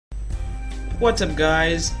What's up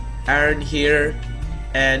guys, Aaron here,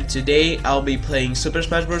 and today I'll be playing Super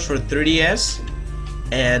Smash Bros. For 3DS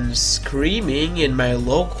and screaming in my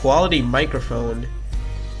low quality microphone.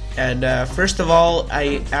 And first of all,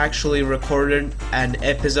 I actually recorded an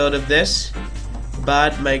episode of this,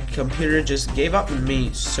 but my computer just gave up on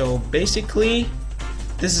me, so basically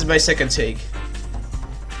this is my second take.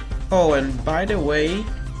 Oh, and by the way,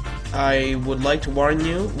 I would like to warn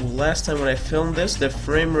you, last time when I filmed this, the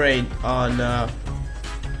frame rate on my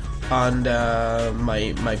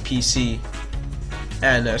PC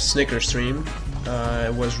and Snicker Stream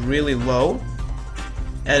was really low,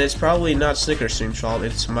 and it's probably not Snicker Stream's fault,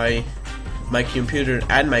 it's my computer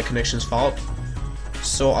and my connection's fault.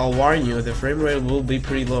 So I'll warn you, the frame rate will be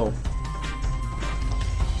pretty low.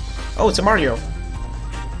 Oh, it's a Mario!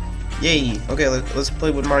 Yay! Okay, let's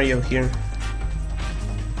play with Mario here.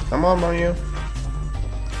 Come on, Mario.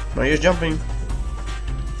 Mario's jumping.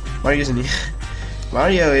 Mario's in here.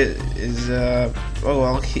 Mario is oh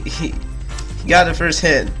well, he got the first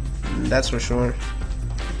hit. That's for sure.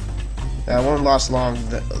 That won't last long.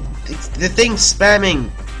 The thing's spamming.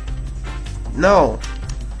 No.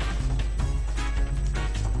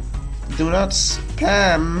 Do not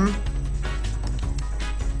spam.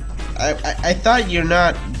 I thought you're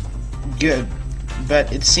not good,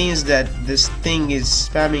 but it seems that this thing is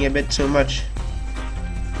spamming a bit too much.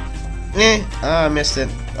 I missed it.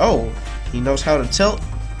 Oh, he knows how to tilt.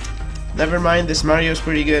 Never mind, this Mario's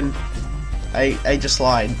pretty good. I just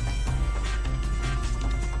lied.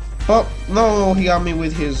 Oh, no, he got me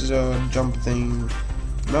with his jump thing.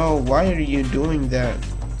 No, why are you doing that?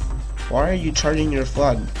 Why are you charging your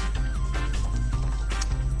flood?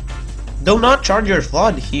 Do not charge your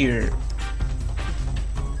flood here.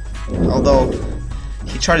 Although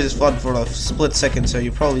he charged his flood for a split second, so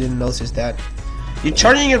you probably didn't notice that. You're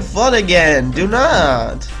charging your flood again. Do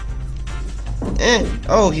not.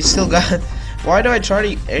 Oh, he's still got. Why do I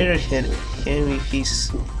try to air hit him if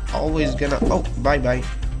he's always gonna? Oh, bye bye.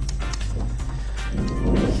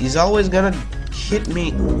 He's always gonna hit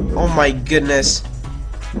me. Oh my goodness.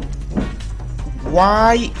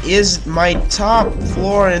 Why is my top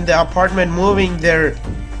floor in the apartment moving their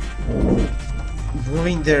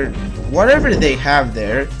whatever they have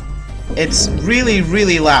there? It's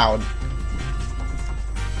really loud.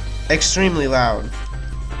 Extremely loud.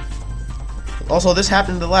 Also, this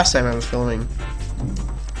happened the last time I was filming.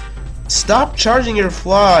 Stop charging your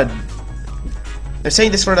flood. I'm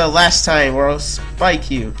saying this for the last time or I'll spike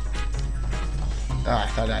you. Ah, I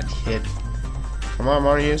thought I'd hit. Come on,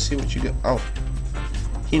 Mario, see what you got. Oh.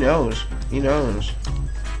 He knows. He knows.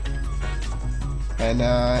 And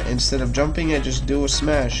instead of jumping, I just do a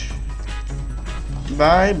smash.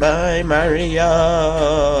 Bye bye,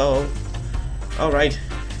 Mario. Alright.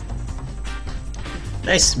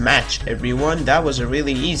 Nice match, everyone. That was a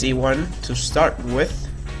really easy one to start with.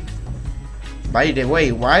 By the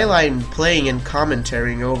way, while I'm playing and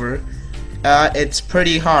commentating over, it's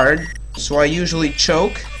pretty hard, so I usually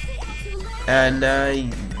choke. And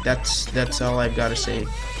that's all I've got to say.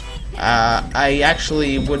 I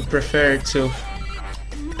actually would prefer to.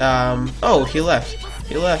 Oh, he left.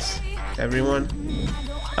 He left. Everyone.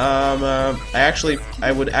 I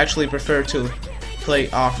would actually prefer to play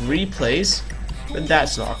off replays, but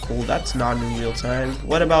that's not cool. That's not in real time.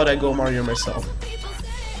 What about I go Mario myself?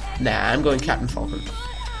 Nah, I'm going Captain Falcon.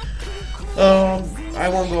 I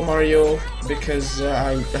won't go Mario because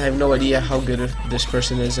I have no idea how good this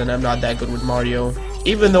person is, and I'm not that good with Mario.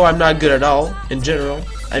 Even though I'm not good at all in general,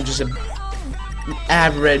 I'm just an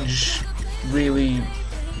average, really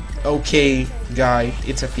okay guy.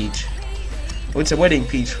 It's a Peach. Oh, it's a wedding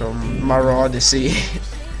Peach from Mario Odyssey.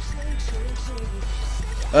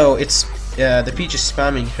 Oh, it's the Peach is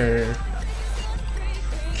spamming her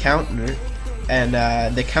counter, and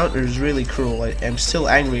the counter is really cruel. I'm still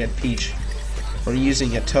angry at Peach for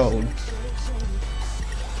using a toad.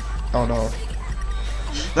 Oh no.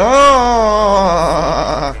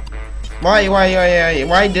 No!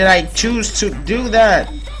 Why did I choose to do that?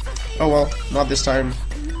 Oh well, not this time.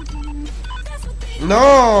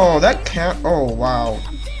 No, that can't. Oh wow.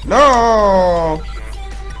 No!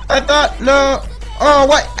 I thought no. Oh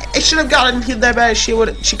what? I should have gotten hit that bad. She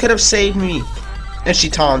could have saved me. And she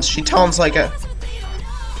taunts. She taunts like a.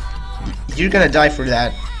 You're gonna die for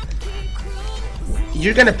that.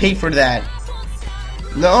 You're gonna pay for that.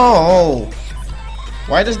 No!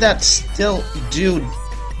 Why does that still do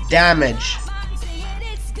damage?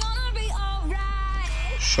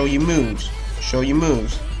 Show you moves. Show you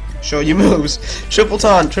moves. Show you moves. Triple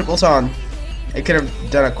taunt. Triple taunt. I could have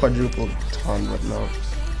done a quadruple taunt, but no.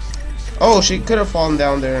 Oh, she could have fallen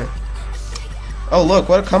down there. Oh, look,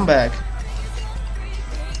 what a comeback.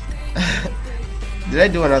 Did I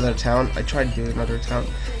do another town? I tried to do another town.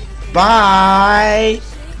 Bye!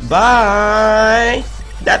 Bye!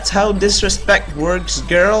 That's how disrespect works,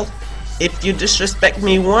 girl. If you disrespect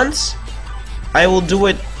me once, I will do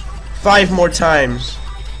it 5 more times.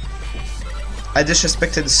 I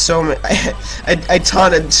disrespected so many. I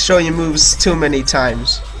taunted show you moves too many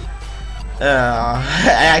times. I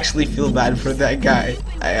actually feel bad for that guy.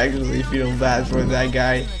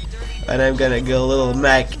 And I'm gonna go a little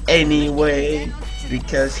Mac anyway,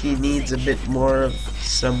 because he needs a bit more of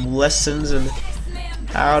some lessons in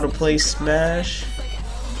how to play Smash.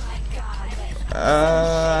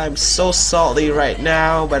 I'm so salty right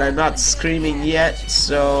now, but I'm not screaming yet,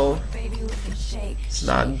 so it's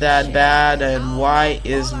not that bad. And why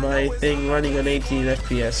is my thing running on 18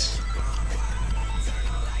 FPS?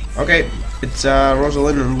 Okay, it's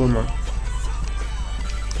Rosalind and Luma.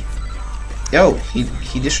 Yo,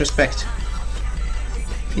 he disrespect.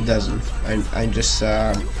 He doesn't. I'm just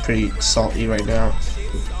pretty salty right now.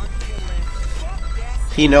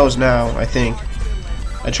 He knows now, I think.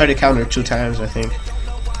 I tried to counter 2 times, I think.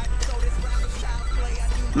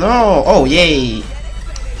 No! Oh, yay!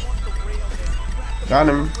 Got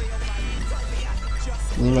him.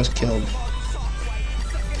 Luma's killed.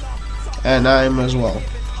 And I'm as well.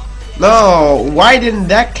 No! Why didn't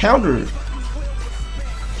that counter?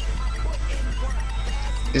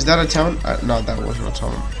 Is that a town? No, that wasn't a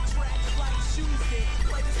town.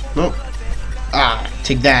 Nope. Ah,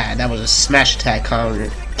 take that. That was a smash attack counter.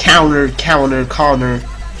 Counter.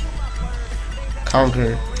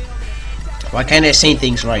 Conquer. Why can't I say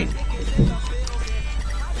things right?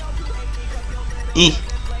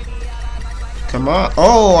 Come on.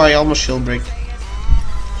 Oh, I almost shield break.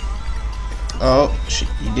 Oh, shit,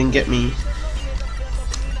 you didn't get me.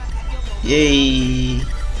 Yay.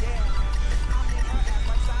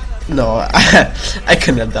 No, I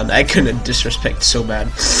couldn't have done that. I couldn't have disrespect so bad.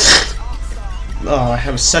 Oh, I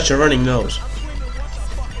have such a running nose.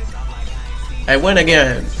 I win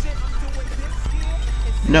again.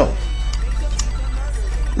 No.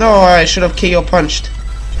 No, I should have KO punched.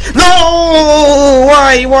 No!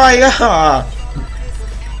 Why? Ah.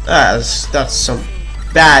 That's some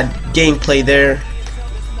bad gameplay there.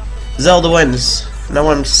 Zelda wins. Now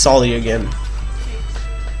I'm salty again.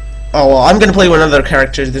 Oh well, I'm gonna play with another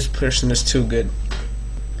character. This person is too good.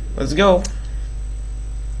 Let's go.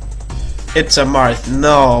 It's a Marth.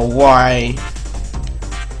 No, why?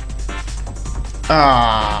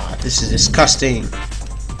 Ah, this is disgusting.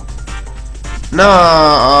 No,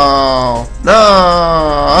 I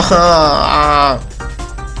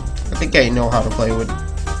think I know how to play with.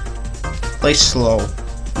 Play slow.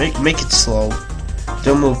 Make it slow.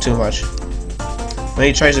 Don't move too much. When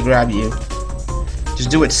he tries to grab you, just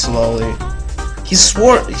do it slowly. His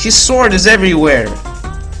sword is everywhere.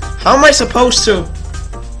 How am I supposed to?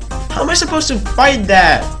 How am I supposed to fight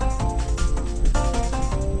that?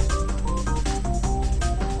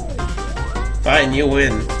 Fine, you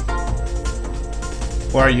win.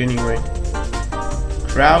 Who are you anyway?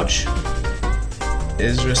 Crouch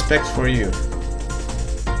is respect for you.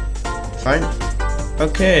 Fine.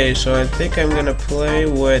 Okay, so I think I'm gonna play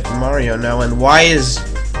with Mario now. And why is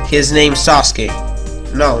his name Sasuke?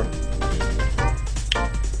 No.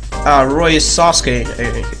 Roy is Sasuke,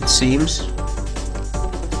 it seems.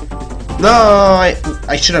 No,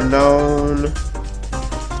 I should have known.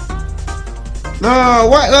 No,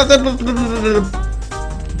 what?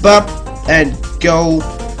 Bup and go.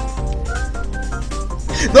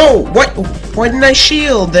 No, what? Why didn't I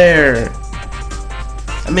shield there?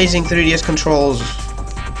 Amazing 3DS controls.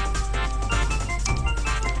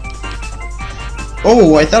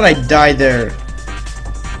 Oh, I thought I died there.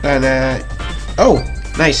 And oh,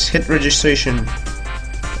 nice hit registration.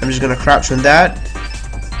 I'm just gonna crouch on that.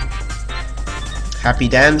 Happy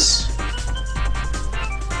dance.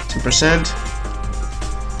 2%.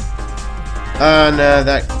 And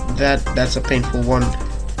that's a painful one.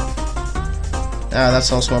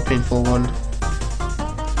 That's also a painful one.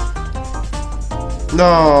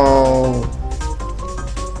 No.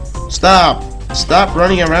 Stop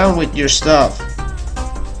running around with your stuff.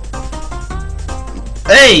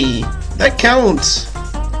 Hey, that counts.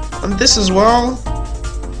 And this as well.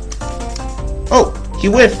 Oh, he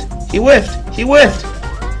whiffed.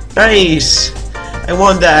 Nice. I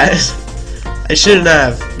won that. I shouldn't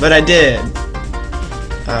have, but I did.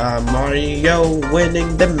 Mario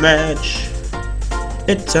winning the match.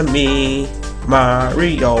 It's a me,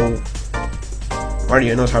 Mario.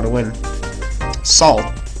 Mario knows how to win. Salt.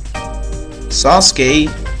 Sasuke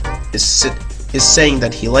is saying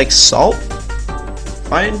that he likes salt.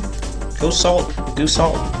 Fine. Go salt. Do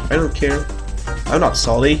salt. I don't care. I'm not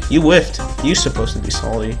salty. You whiffed. You're supposed to be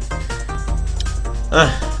salty.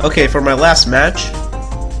 Okay, for my last match,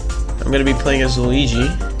 I'm gonna be playing as Luigi.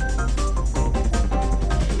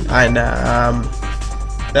 And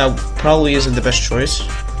that probably isn't the best choice.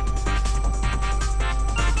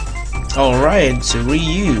 Alright, it's a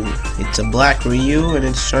WiiU. It's a black WiiU and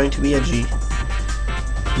it's trying to be edgy.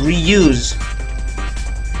 Reuse.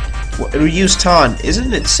 Reuse taunt.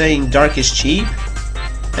 Isn't it saying dark is cheap?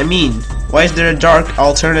 I mean, why is there a dark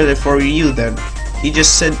alternative for WiiU then? He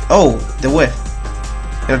just said, oh, the whiff.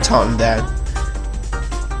 I'm gonna taunt that.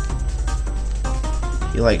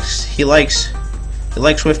 He likes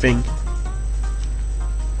whiffing.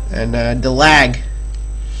 And the lag.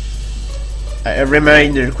 A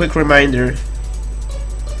reminder, quick reminder.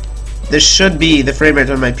 There should be the frame rate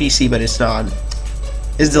on my PC, but it's not.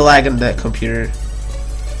 It's the lag on the computer.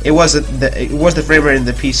 It was the frame rate in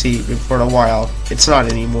the PC for a while. It's not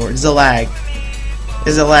anymore. It's the lag.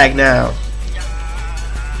 It's the lag now.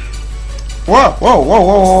 Whoa! Whoa! Whoa!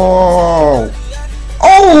 Whoa! Whoa! Whoa!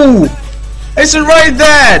 Oh! I survived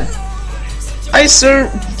that. I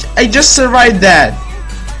just survived that.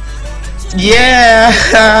 Yeah.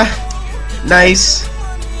 Nice.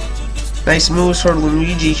 Nice moves for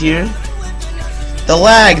Luigi here. The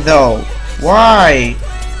lag though. Why?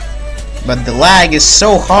 But the lag is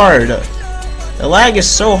so hard. The lag is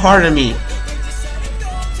so hard on me.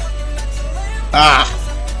 Ah.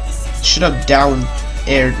 Should have down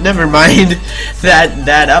air. Never mind.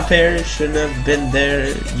 That up air shouldn't have been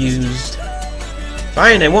there used.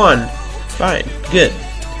 Fine, I won. Fine. Good.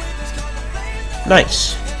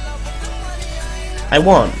 Nice. I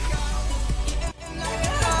won.